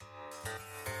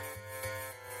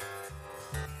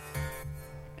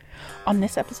On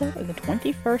this episode of the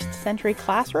 21st Century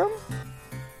Classroom,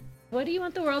 what do you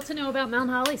want the world to know about Mount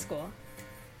Holly School?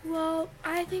 Well,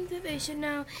 I think that they should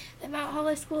know that Mount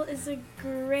Holly School is a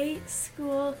great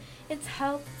school. It's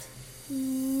helped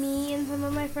me and some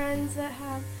of my friends that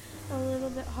have a little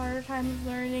bit harder time of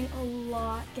learning a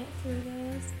lot get through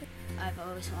this. I've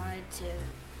always wanted to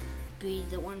be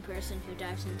the one person who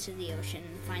dives into the ocean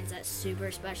and finds that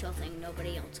super special thing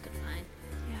nobody else could find.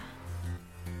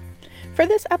 for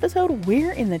this episode,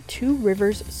 we're in the Two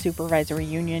Rivers Supervisory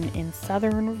Union in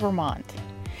southern Vermont.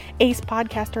 Ace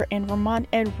podcaster and Vermont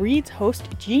Ed Reads host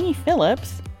Jeannie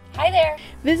Phillips, Hi there,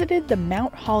 visited the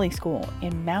Mount Holly School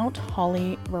in Mount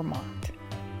Holly, Vermont.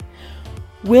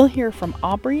 We'll hear from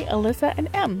Aubrey, Alyssa, and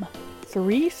Em,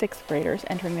 3 sixth graders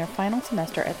entering their final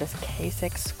semester at this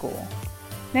K-6 school.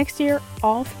 Next year,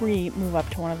 all 3 move up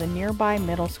to one of the nearby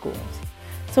middle schools.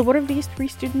 So what have these 3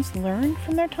 students learned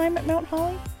from their time at Mount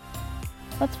Holly?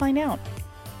 Let's find out.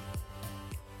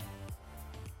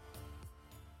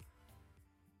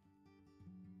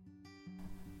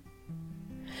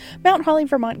 Mount Holly,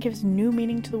 Vermont gives new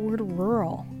meaning to the word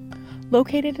rural.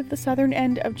 Located at the southern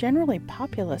end of generally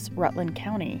populous Rutland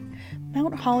County,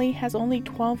 Mount Holly has only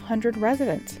 1,200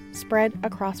 residents spread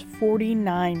across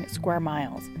 49 square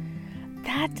miles.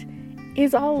 That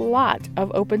is a lot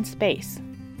of open space.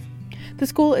 The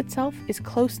school itself is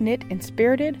close-knit and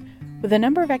spirited, with a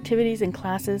number of activities and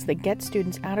classes that get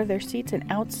students out of their seats and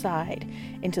outside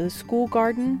into the school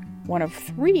garden, one of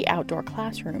 3 outdoor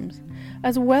classrooms,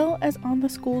 as well as on the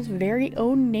school's very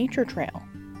own nature trail.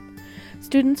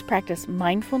 Students practice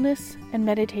mindfulness and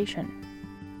meditation.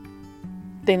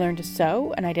 They learn to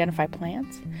sew and identify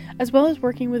plants, as well as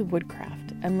working with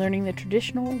woodcraft and learning the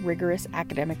traditional, rigorous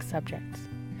academic subjects.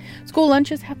 School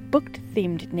lunches have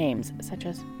book-themed names such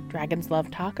as Dragons Love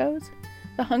Tacos,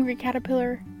 The Hungry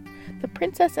Caterpillar, The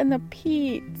Princess and the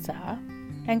Pizza,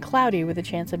 and Cloudy with a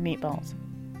Chance of Meatballs.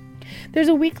 There's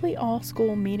a weekly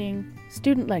all-school meeting,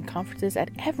 student-led conferences at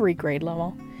every grade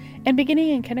level, and beginning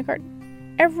in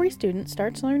kindergarten, every student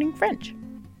starts learning French.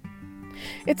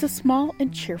 It's a small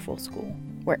and cheerful school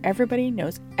where everybody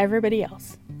knows everybody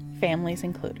else, families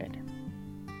included.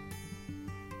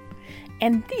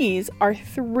 And these are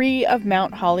 3 of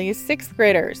Mount Holly's 6th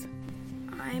graders.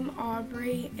 I'm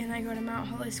Aubrey, and I go to Mount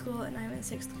Holly School, and I'm in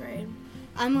 6th grade.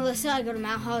 I'm Alyssa, I go to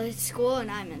Mount Holly School, and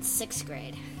I'm in 6th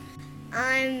grade.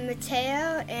 I'm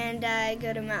Mateo, and I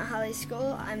go to Mount Holly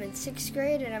School. I'm in 6th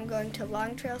grade, and I'm going to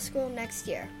Long Trail School next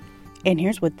year. And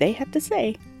here's what they had to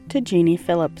say to Jeannie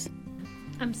Phillips.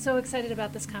 I'm so excited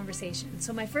about this conversation.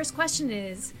 So my first question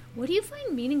is, what do you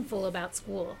find meaningful about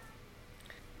school?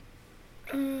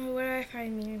 What I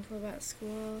find meaningful about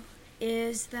school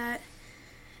is that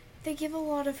they give a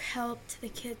lot of help to the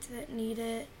kids that need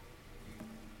it,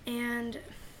 and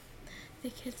the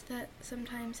kids that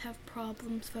sometimes have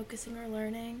problems focusing or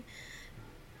learning,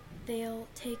 they'll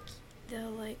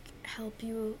help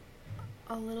you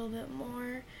a little bit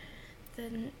more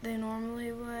than they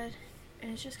normally would,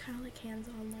 and it's just kind of like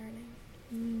hands-on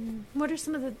learning. What are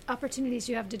some of the opportunities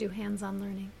you have to do hands-on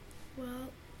learning? Well,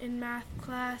 in math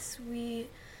class, we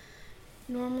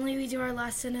do our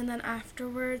lesson, and then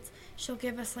afterwards she'll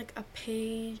give us like a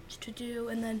page to do,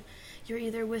 and then you're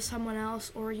either with someone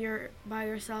else or you're by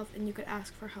yourself, and you could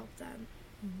ask for help then.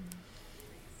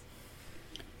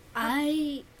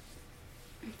 I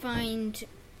find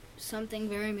something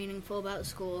very meaningful about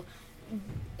school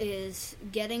is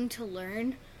getting to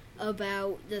learn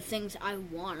about the things I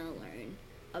want to learn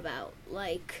about.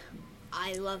 Like,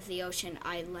 I love the ocean.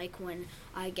 I like when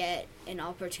I get an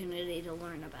opportunity to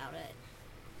learn about it,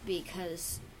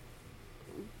 because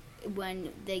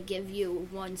when they give you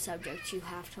one subject you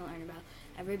have to learn about,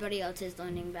 everybody else is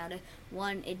learning about it.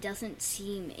 1, it doesn't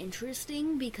seem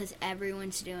interesting because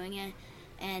everyone's doing it,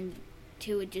 and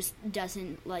 2, it just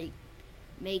doesn't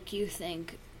make you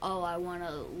think, oh, I want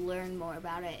to learn more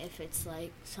about it, if it's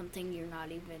like something you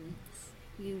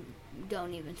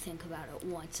don't even think about it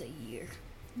once a year.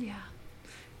 Yeah.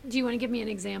 Do you want to give me an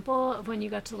example of when you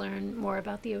got to learn more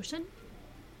about the ocean?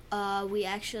 We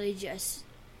actually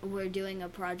we're doing a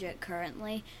project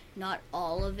currently. Not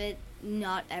all of it,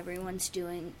 not everyone's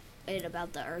doing it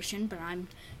about the ocean, but I'm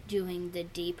doing the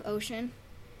deep ocean,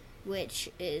 which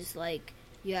is like,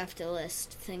 you have to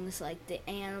list things like the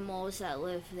animals that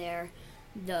live there,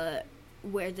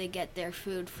 where they get their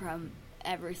food from,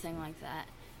 everything like that.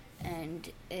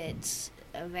 And it's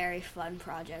a very fun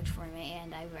project for me,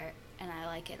 and I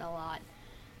like it a lot.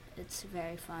 It's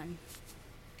very fun.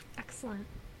 Excellent.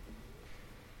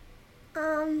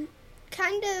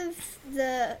 Kind of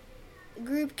the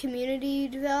group community you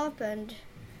develop, and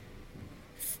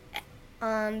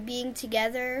being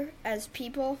together as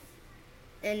people,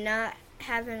 and not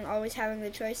always having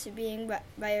the choice of being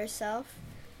by yourself,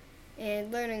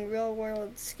 and learning real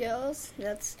world skills.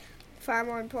 That's far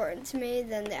more important to me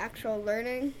than the actual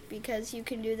learning, because you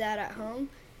can do that at home,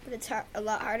 but it's a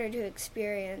lot harder to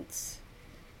experience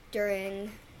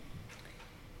during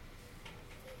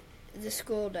the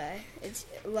school day. It's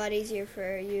a lot easier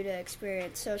for you to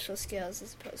experience social skills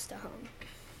as opposed to home.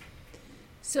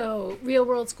 So real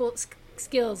world school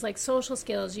skills, like social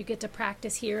skills, you get to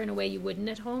practice here in a way you wouldn't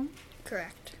at home?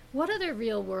 Correct. What other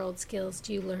real world skills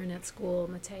do you learn at school,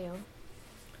 Mateo?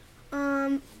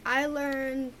 I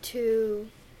learned to,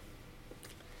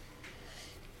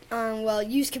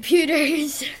 use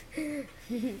computers.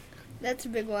 That's a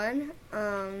big one.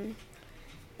 And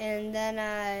then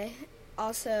I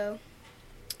also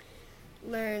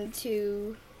learned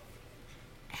to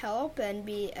help and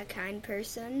be a kind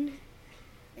person,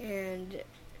 and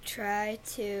try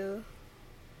to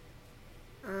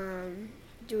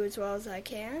do as well as I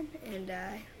can. And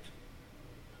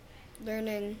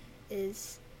learning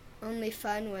is only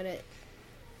fun when it...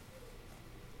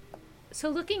 So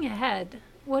looking ahead,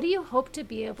 what do you hope to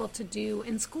be able to do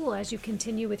in school as you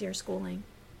continue with your schooling?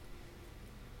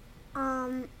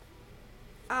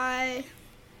 I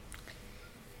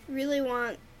really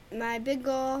want... My big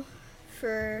goal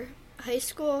for high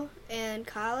school and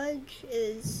college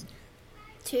is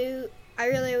to...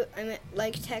 I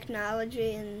like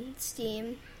technology and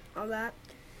STEAM, all that.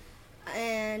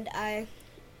 And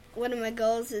one of my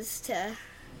goals is to...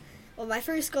 Well, my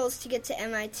first goal is to get to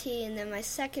MIT, and then my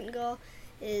second goal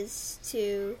is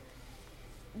to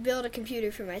build a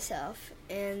computer for myself.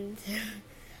 And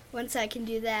once I can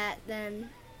do that, then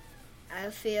I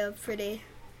feel pretty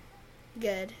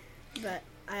good. But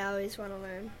I always want to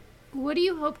learn. What do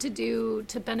you hope to do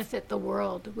to benefit the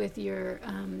world with your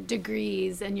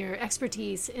degrees and your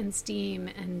expertise in STEAM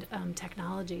and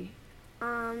technology?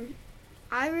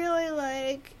 I really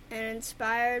like and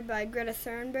inspired by Greta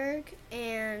Thunberg,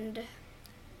 and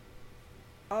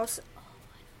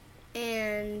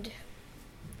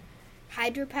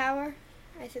hydropower.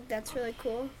 I think that's really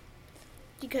cool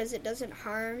because it doesn't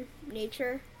harm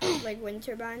nature like wind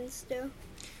turbines do,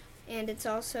 and it's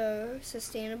also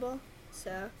sustainable.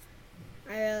 So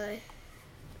I really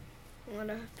want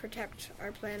to protect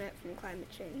our planet from climate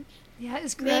change. Yeah,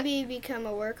 it's maybe become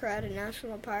a worker at a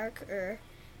national park or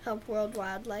help World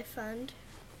Wildlife Fund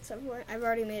at some point. I've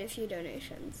already made a few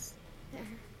donations there.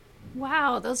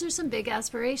 Wow, those are some big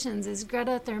aspirations. Is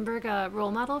Greta Thunberg a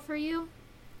role model for you?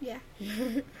 Yeah.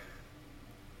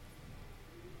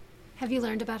 Have you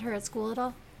learned about her at school at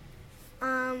all?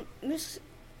 Miss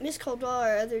Coldwell,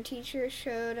 our other teacher,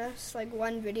 showed us like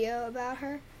one video about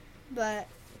her, but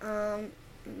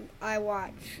I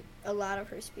watch a lot of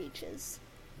her speeches.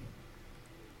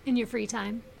 In your free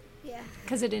time? Yeah.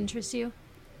 Because it interests you?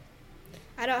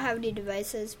 I don't have any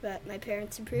devices, but my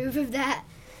parents approve of that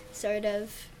sort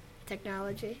of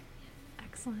technology.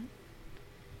 Excellent.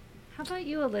 How about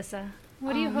you, Alyssa?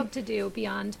 What do you hope to do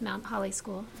beyond Mount Holly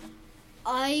School?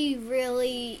 I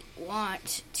really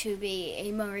want to be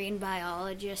a marine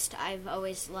biologist. I've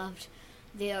always loved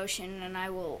the ocean, and I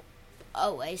will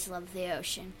always love the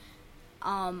ocean.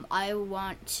 I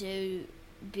want to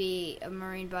be a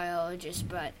marine biologist,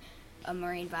 but a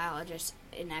marine biologist,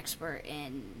 an expert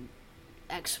in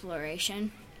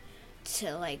exploration,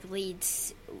 to like lead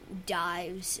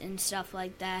dives and stuff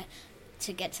like that,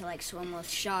 to get to like swim with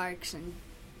sharks and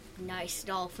nice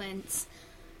dolphins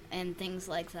and things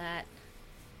like that.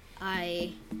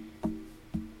 I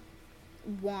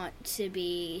want to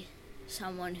be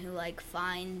someone who like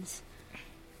finds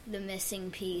the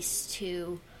missing piece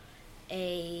to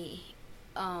a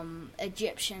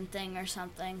Egyptian thing or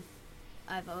something.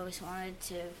 I've always wanted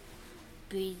to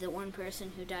be the one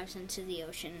person who dives into the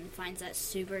ocean and finds that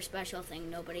super special thing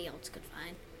nobody else could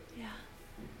find. Yeah.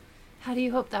 How do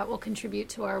you hope that will contribute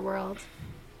to our world?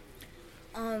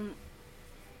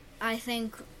 I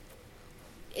think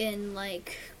in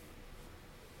like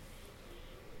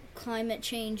climate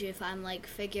change, if I'm like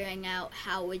figuring out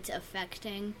how it's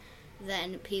affecting,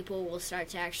 then people will start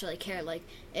to actually care. Like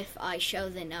if I show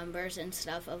the numbers and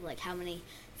stuff of like how many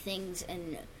things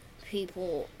and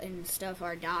people and stuff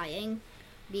are dying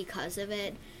because of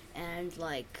it, and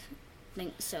like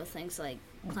things like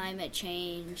climate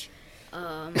change,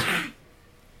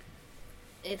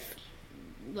 if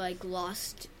like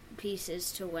lost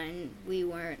pieces to when we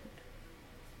weren't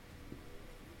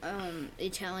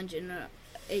intelligent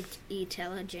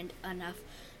enough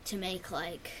to make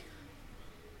like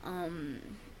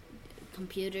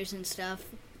computers and stuff,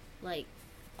 like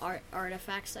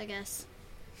artifacts, I guess.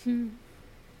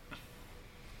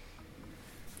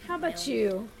 How about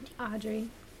you, Audrey?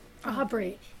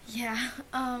 Aubrey. Yeah.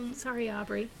 Sorry,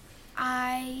 Aubrey.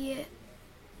 I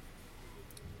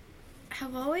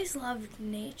have always loved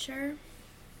nature.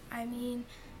 I mean,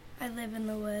 I live in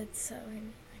the woods, so I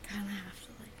kind of have to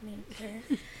like nature.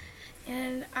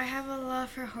 And I have a love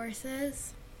for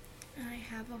horses. I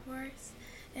have a horse.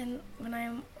 And when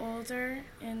I'm older,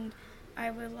 and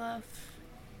I would love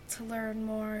to learn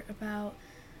more about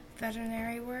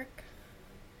veterinary work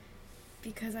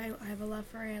because I have a love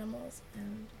for animals,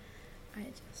 and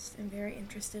I just am very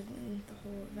interested in the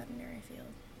whole veterinary field.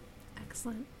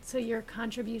 Excellent. So your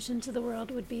contribution to the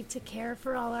world would be to care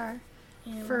for all our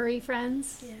And, furry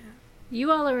friends? Yeah.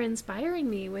 You all are inspiring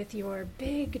me with your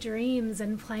big dreams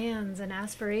and plans and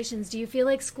aspirations. Do you feel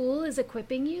like school is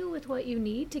equipping you with what you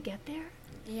need to get there?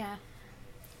 Yeah.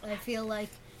 I feel like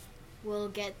we'll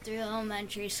get through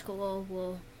elementary school,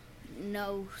 we'll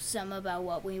know some about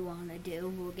what we want to do.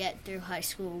 We'll get through high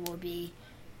school, we'll be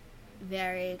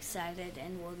very excited,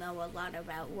 and we'll know a lot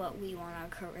about what we want our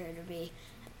career to be.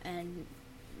 And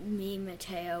me,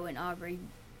 Mateo, and Aubrey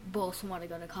both want to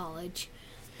go to college.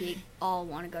 We all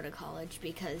want to go to college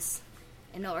because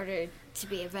in order to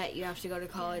be a vet, you have to go to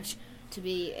college. To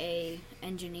be a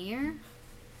engineer,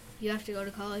 you have to go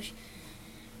to college.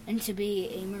 And to be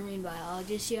a marine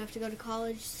biologist, you have to go to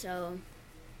college. So,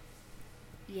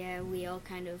 yeah, we all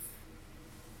kind of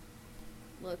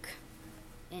look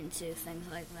into things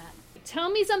like that.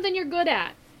 Tell me something you're good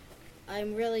at.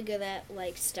 I'm really good at,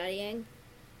 like, studying,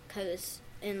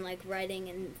 and, like, writing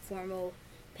in formal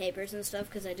papers and stuff,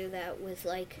 because I do that with,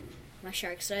 like, my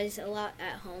shark studies a lot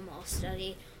at home. I'll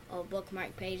study, I'll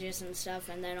bookmark pages and stuff,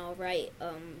 and then I'll write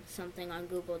something on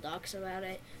Google Docs about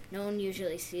it. No one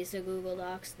usually sees the Google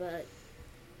Docs, but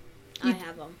I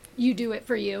have them. You do it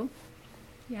for you?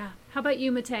 Yeah. How about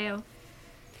you, Mateo?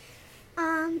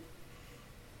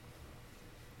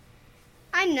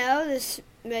 I know this,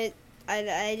 but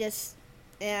I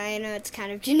know it's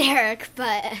kind of generic,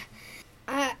 but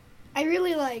I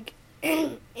really like,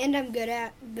 and I'm good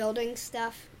at building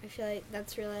stuff. I feel like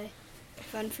that's really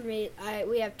fun for me.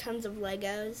 We have tons of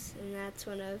Legos, and that's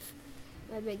one of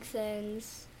my big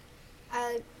things.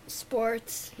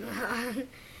 Sports.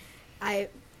 I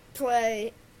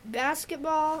play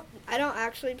basketball. I don't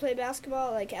actually play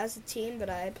basketball like as a team, but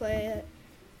I play it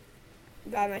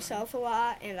by myself a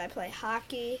lot, and I play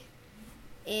hockey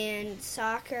and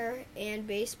soccer and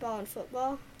baseball and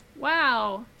football.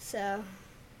 Wow. So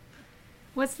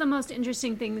What's the most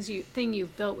interesting thing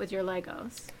you've built with your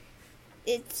Legos?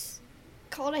 it's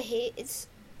called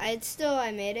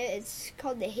I made it. It's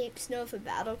called the Hape Snowfa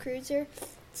Battle Cruiser.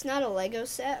 It's not a Lego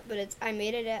set, but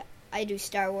I do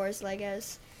Star Wars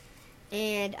Legos,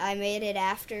 and I made it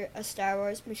after a Star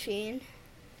Wars machine,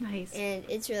 Nice. and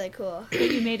it's really cool.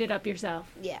 You made it up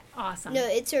yourself. Yeah. Awesome. No,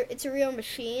 it's a real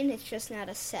machine. It's just not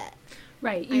a set.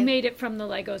 Right. You made it from the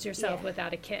Legos yourself Yeah.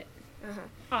 without a kit. Uh-huh.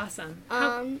 Awesome.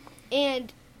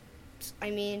 And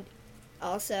I mean,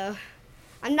 also,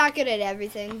 I'm not good at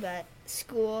everything, but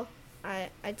school, I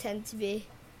tend to be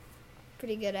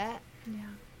pretty good at.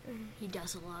 Yeah. He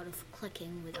does a lot of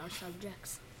clicking with our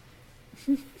subjects.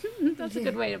 That's a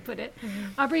good way to put it.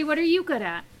 Aubrey, what are you good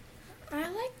at? I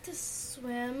like to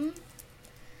swim,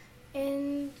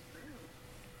 and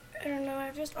I don't know,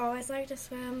 I've just always liked to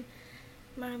swim.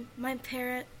 My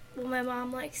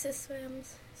mom likes to swim,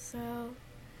 so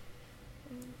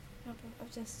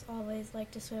I've just always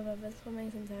liked to swim. I've been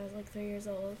swimming since I was like 3 years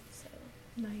old, so.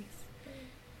 Nice.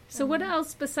 So what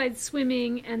else besides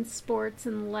swimming and sports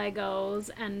and Legos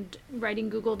and writing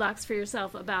Google Docs for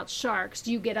yourself about sharks do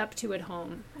you get up to at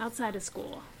home outside of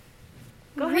school?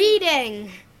 Go ahead.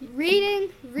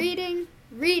 Reading.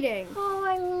 Oh,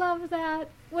 I love that.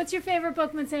 What's your favorite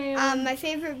book, Mateo? My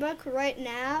favorite book right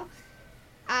now,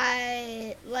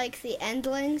 I like the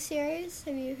Endling series.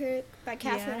 Have you heard by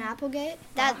Catherine Yeah. Applegate?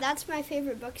 That's my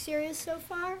favorite book series so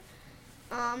far.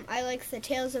 I like the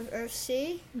Tales of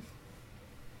Earthsea.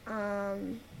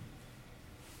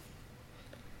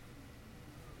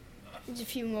 There's a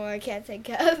few more I can't think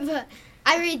of, but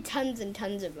I read tons and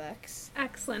tons of books.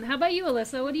 Excellent. How about you,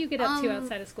 Alyssa? What do you get up to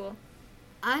outside of school?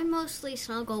 I mostly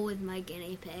snuggle with my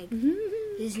guinea pig.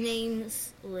 His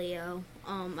name's Leo.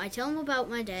 I tell him about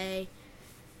my day,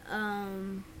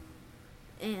 and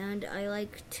I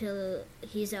like to.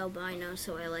 He's albino,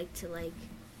 so I like to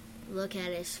look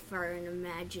at his fur and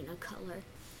imagine a color.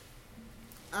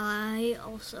 I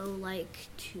also like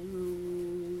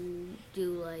to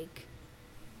do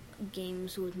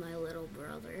games with my little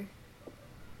brother.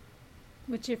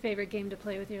 What's your favorite game to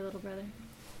play with your little brother?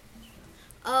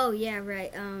 Oh, yeah,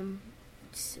 right.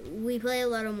 We play a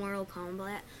lot of Mortal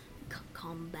Kombat,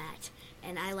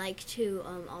 and I like to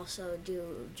also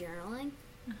do journaling.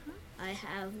 Uh-huh. I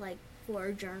have like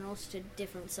 4 journals to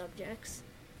different subjects.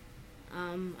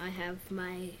 I have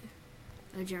a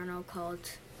journal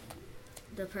called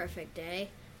The Perfect Day,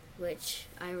 which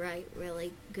I write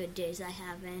really good days I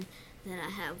have in. Then I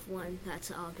have one that's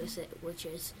the opposite, which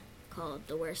is called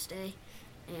The Worst Day.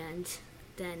 And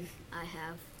then I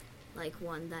have like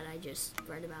one that I just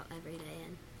write about every day.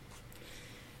 And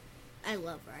I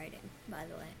love writing, by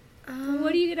the way.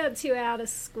 What do you get up to out of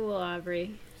school,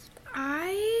 Aubrey?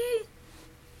 I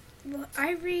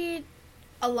read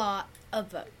a lot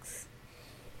of books.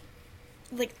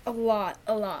 Like a lot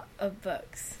of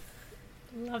books.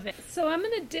 Love it. So I'm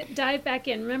going to dive back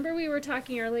in. Remember we were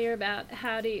talking earlier about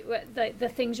the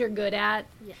things you're good at?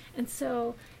 Yeah. And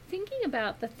so thinking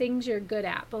about the things you're good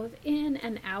at, both in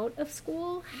and out of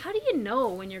school, how do you know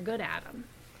when you're good at them?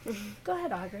 Go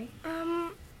ahead, Aubrey.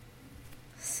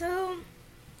 So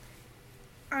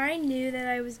I knew that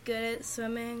I was good at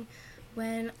swimming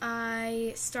when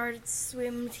I started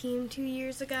swim team 2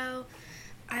 years ago.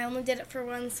 I only did it for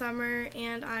one summer,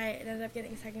 and I ended up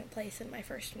getting second place in my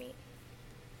first meet.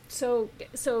 So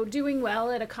doing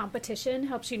well at a competition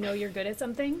helps you know you're good at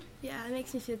something? Yeah, it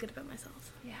makes me feel good about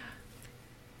myself. Yeah.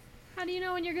 How do you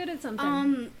know when you're good at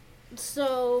something?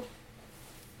 So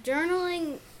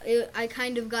journaling, I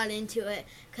kind of got into it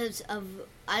because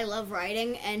I love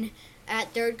writing, and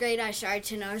at 3rd grade I started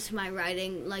to notice my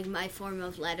writing, like my form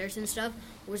of letters and stuff,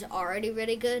 was already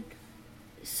really good.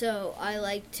 So I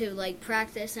like to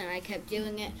practice, and I kept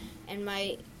doing it, and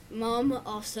my mom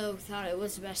also thought it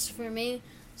was best for me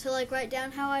to write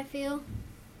down how I feel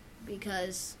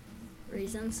because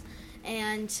reasons.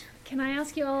 And Can I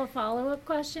ask you all a follow-up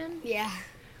question? yeah,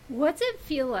 What's it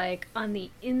feel like on the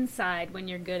inside when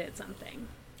you're good at something?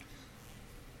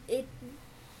 it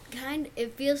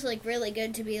feels really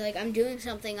good to be I'm doing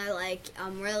something I like,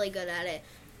 I'm really good at it.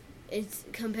 It's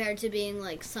compared to being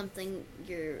something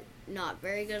you're not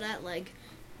very good at.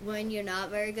 When you're not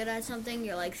very good at something,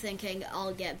 you're thinking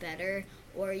I'll get better,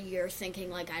 or you're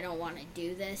thinking I don't want to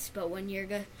do this. But when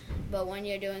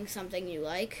you're doing something you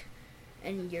like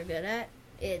and you're good at,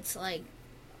 it's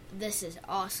this is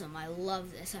awesome, I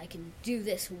love this, I can do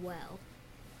this well.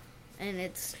 And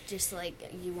it's just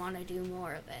you want to do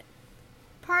more of it.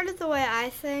 Part of the way I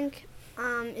think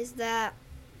is that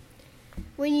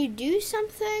when you do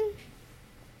something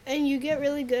and you get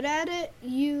really good at it,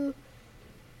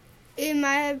 in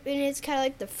my opinion, it's kind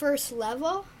of the first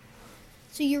level.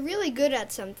 So you're really good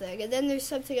at something, and then there's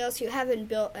something else you haven't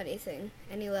built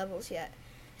any levels yet.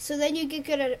 So then you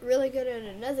get really good at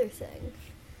another thing.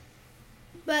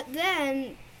 But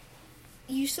then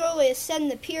you slowly ascend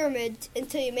the pyramid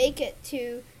until you make it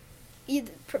to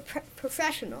either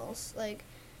professionals, like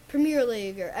Premier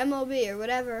League or MLB or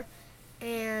whatever.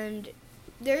 And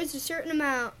there's a certain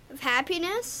amount of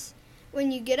happiness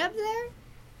when you get up there,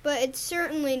 but it's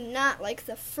certainly not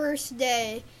the first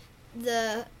day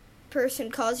the person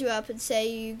calls you up and say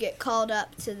you get called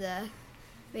up to the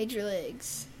major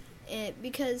leagues.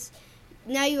 Because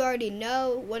now you already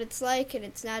know what it's like, and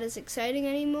it's not as exciting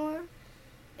anymore.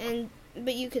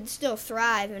 But you can still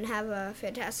thrive and have a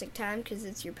fantastic time because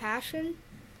it's your passion.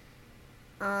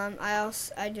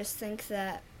 I just think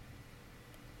that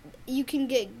you can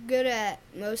get good at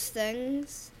most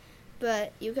things,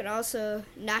 but you can also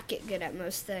not get good at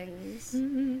most things.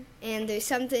 Mm-hmm. And there's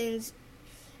some things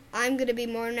I'm going to be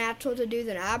more natural to do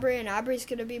than Aubrey, and Aubrey's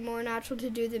going to be more natural to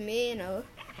do than me, and a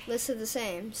list of the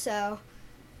same. So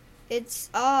it's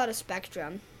all at a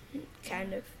spectrum,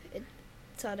 kind of.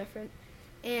 It's all different.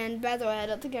 And by the way, I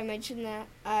don't think I mentioned that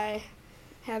I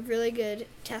have really good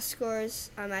test scores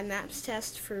on my MAPS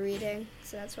test for reading,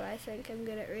 so that's why I think I'm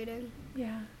good at reading.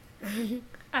 Yeah.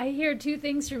 I hear 2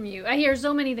 things from you. I hear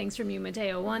so many things from you,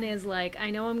 Mateo. One is I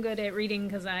know I'm good at reading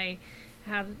because I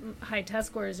have high test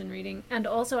scores in reading, and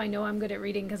also I know I'm good at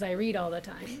reading because I read all the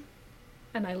time,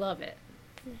 and I love it.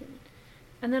 Mm-hmm.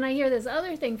 And then I hear this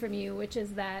other thing from you, which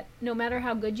is that no matter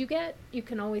how good you get, you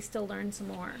can always still learn some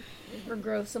more, or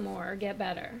grow some more, or get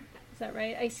better. Is that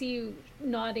right? I see you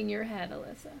nodding your head,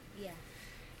 Alyssa. Yeah.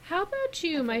 How about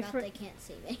you, my friend? They can't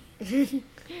see me.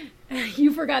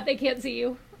 You forgot they can't see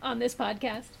you on this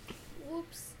podcast.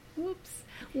 Whoops. Whoops.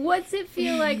 What's it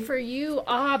feel like for you,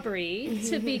 Aubrey,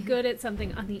 to be good at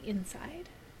something on the inside?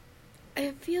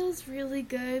 It feels really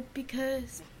good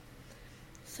because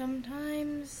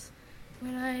sometimes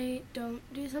when I don't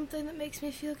do something that makes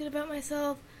me feel good about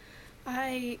myself,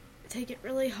 I take it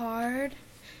really hard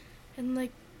and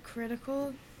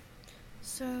critical.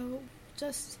 So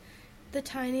just the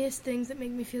tiniest things that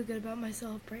make me feel good about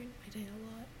myself brighten my day a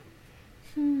lot.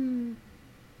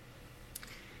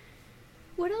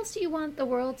 What else do you want the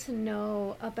world to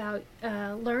know about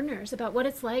learners, about what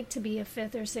it's like to be a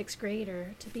 5th or 6th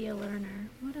grader, to be a learner?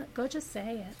 Go just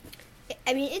say it.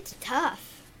 I mean, it's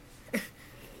tough.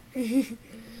 You're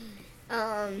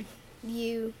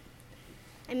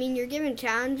given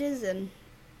challenges, and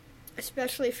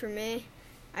especially for me,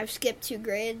 I've skipped 2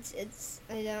 grades.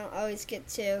 I don't always get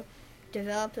to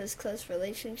develop those close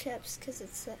relationships because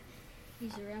it's.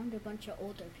 He's around a bunch of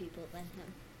older people than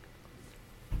him.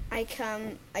 I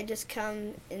just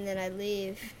come, and then I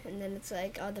leave, and then it's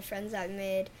like all the friends I've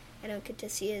made, I don't get to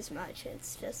see as much.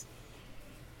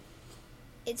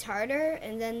 It's harder,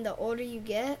 and then the older you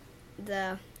get,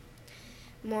 the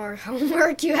more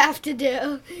homework you have to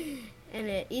do, and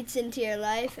it eats into your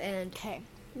life, and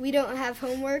we don't have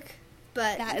homework,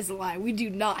 but... That is a lie. We do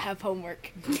not have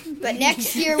homework. But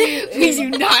next year we do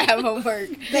not have homework.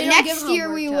 But next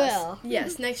year we will.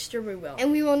 Yes, next year we will.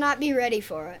 And we will not be ready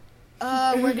for it.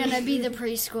 We're going to be the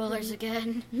preschoolers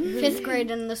again. 5th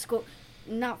grade in the school...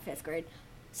 Not 5th grade.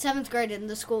 7th grade in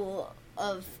the school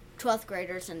of 12th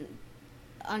graders and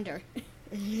under.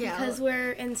 Because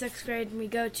we're in 6th grade and we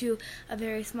go to a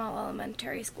very small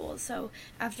elementary school. So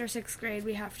after 6th grade,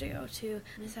 we have to go to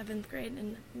 7th grade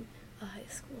in a high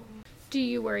school. Do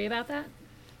you worry about that?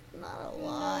 Not a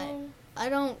lot. I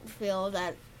don't feel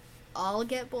that I'll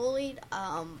get bullied.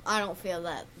 I don't feel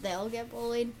that they'll get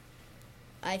bullied.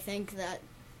 I think that,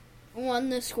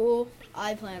 the school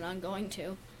I plan on going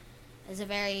to is a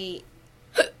very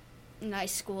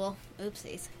nice school.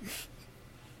 Oopsies.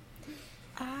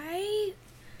 I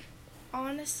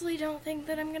honestly don't think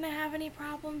that I'm going to have any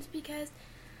problems because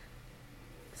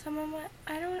we're not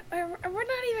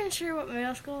even sure what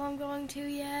middle school I'm going to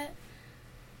yet.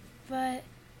 But,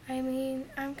 I'm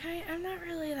not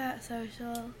really that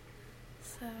social.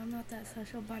 So, I'm not that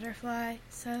social butterfly.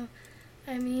 So,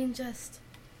 I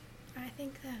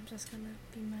think that I'm just going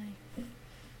to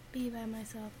be by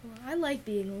myself alone. I like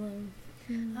being alone.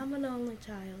 I'm an only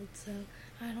child, so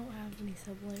I don't have any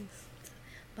siblings to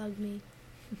bug me.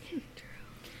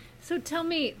 So tell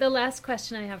me, the last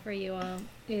question I have for you all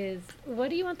is, what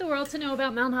do you want the world to know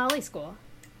about Mount Holly School?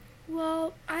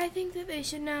 Well, I think that they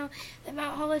should know that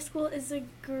Mount Holly School is a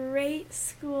great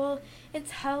school.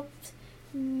 It's helped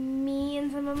me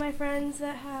and some of my friends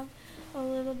that have a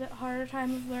little bit harder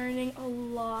time of learning a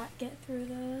lot get through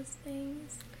those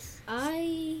things.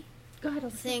 I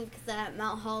think that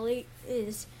Mount Holly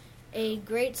is a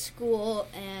great school,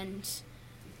 and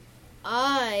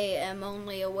I am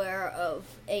only aware of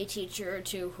a teacher or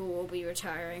 2 who will be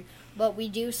retiring, but we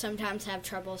do sometimes have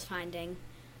troubles finding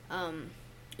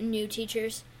new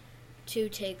teachers to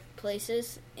take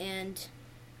places, and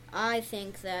I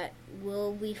think that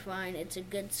we'll be fine. It's a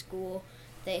good school.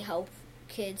 They help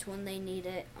kids when they need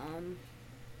it,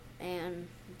 and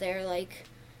they're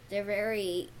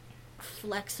very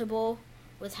flexible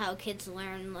with how kids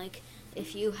learn. Like,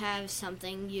 if you have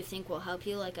something you think will help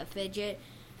you, like a fidget,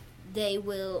 they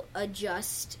will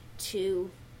adjust to,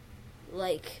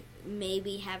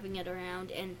 maybe having it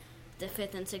around. And the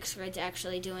 5th and 6th grades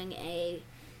actually doing a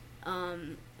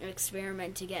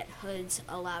experiment to get hoods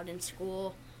allowed in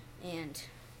school, and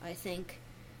I think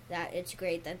that it's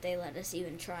great that they let us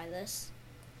even try this.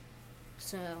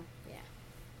 So, yeah.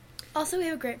 Also, we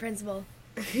have a great principal.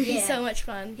 Yeah. He's so much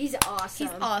fun. He's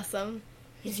awesome.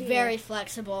 He's very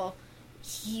flexible.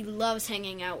 He loves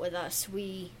hanging out with us.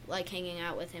 We like hanging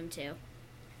out with him, too.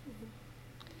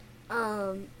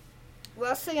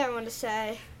 Last thing I want to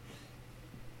say,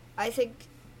 I think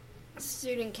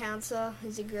student council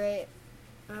is a great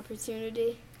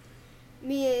opportunity.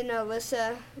 Me and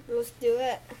Alyssa both do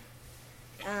it.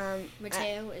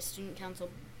 Mateo is student council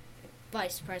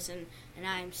vice president, and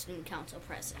I am student council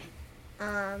president.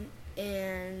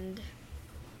 And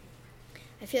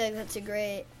I feel like that's a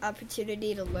great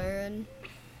opportunity to learn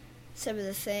some of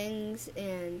the things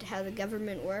and how the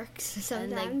government works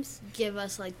sometimes. And they give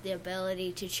us, the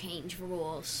ability to change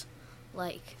rules.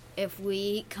 If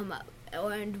we come up,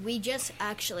 and we just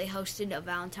actually hosted a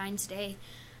Valentine's Day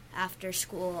after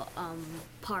school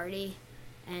party,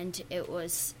 and it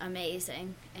was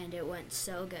amazing, and it went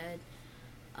so good.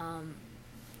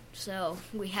 So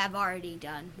we have already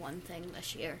done one thing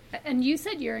this year. And you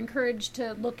said you're encouraged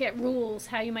to look at rules,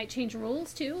 how you might change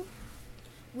rules too?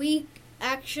 We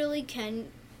actually can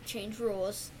change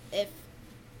rules if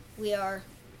we are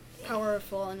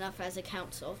powerful enough as a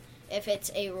council. If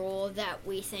it's a rule that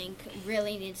we think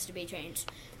really needs to be changed,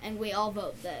 and we all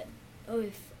vote that,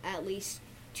 if at least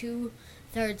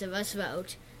 2/3 of us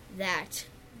vote that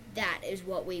that is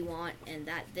what we want and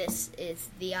that this is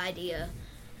the idea,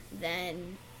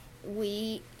 then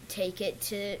we take it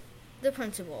to the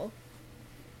principal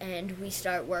and we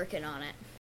start working on it.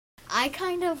 I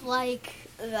kind of like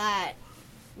that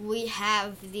we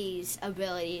have these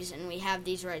abilities and we have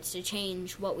these rights to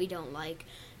change what we don't like,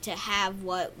 to have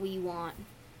what we want.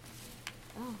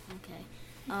 Oh, okay.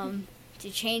 To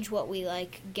change what we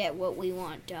like, get what we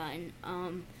want done.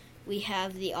 We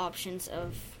have the options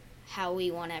of how we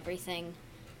want everything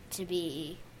to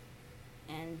be,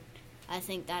 and I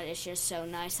think that is just so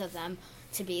nice of them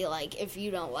to be like, if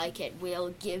you don't like it, we'll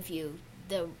give you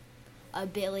the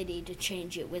ability to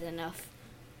change it with enough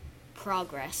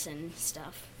progress and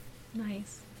stuff.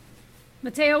 Nice.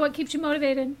 Mateo, what keeps you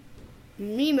motivated?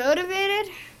 Me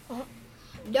motivated?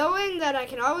 Knowing that I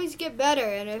can always get better,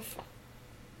 and if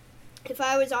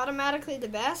I was automatically the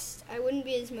best, I wouldn't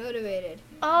be as motivated.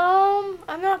 I'm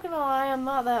not gonna lie, I'm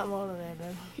not that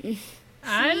motivated.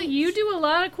 You do a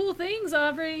lot of cool things,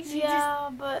 Aubrey. Yeah,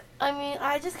 but I mean,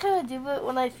 I just kind of do it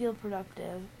when I feel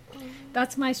productive.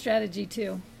 That's my strategy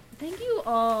too. Thank you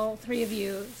all, three of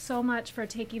you, so much for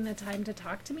taking the time to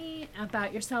talk to me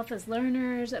about yourself as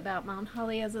learners, about Mount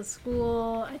Holly as a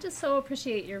school. I just so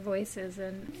appreciate your voices,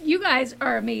 and you guys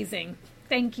are amazing.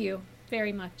 Thank you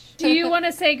very much. Do you want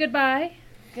to say goodbye?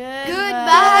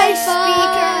 Goodbye,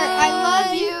 speaker. I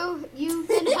love you. You've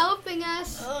been helping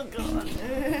us. Oh, God.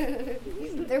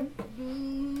 They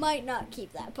might not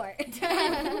keep that part.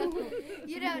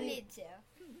 You don't need to.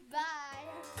 Bye.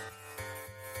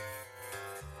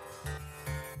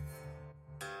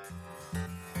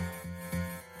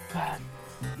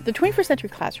 The 21st Century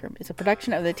Classroom is a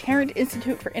production of the Tarrant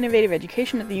Institute for Innovative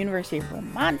Education at the University of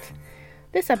Vermont.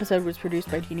 This episode was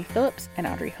produced by Jeannie Phillips and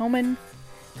Audrey Homan.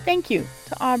 Thank you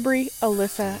to Aubrey,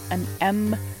 Alyssa, and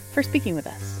Em for speaking with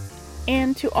us,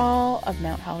 and to all of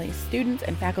Mount Holly's students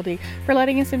and faculty for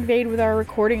letting us invade with our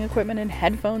recording equipment and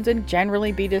headphones and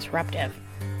generally be disruptive.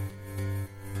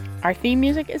 Our theme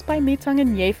music is by Meetsung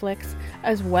and Yayflix,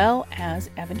 as well as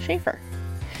Evan Schaefer.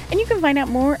 And you can find out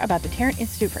more about the Tarrant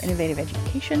Institute for Innovative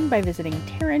Education by visiting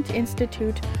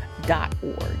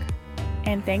tarrantinstitute.org.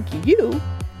 And thank you,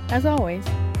 as always,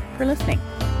 for listening.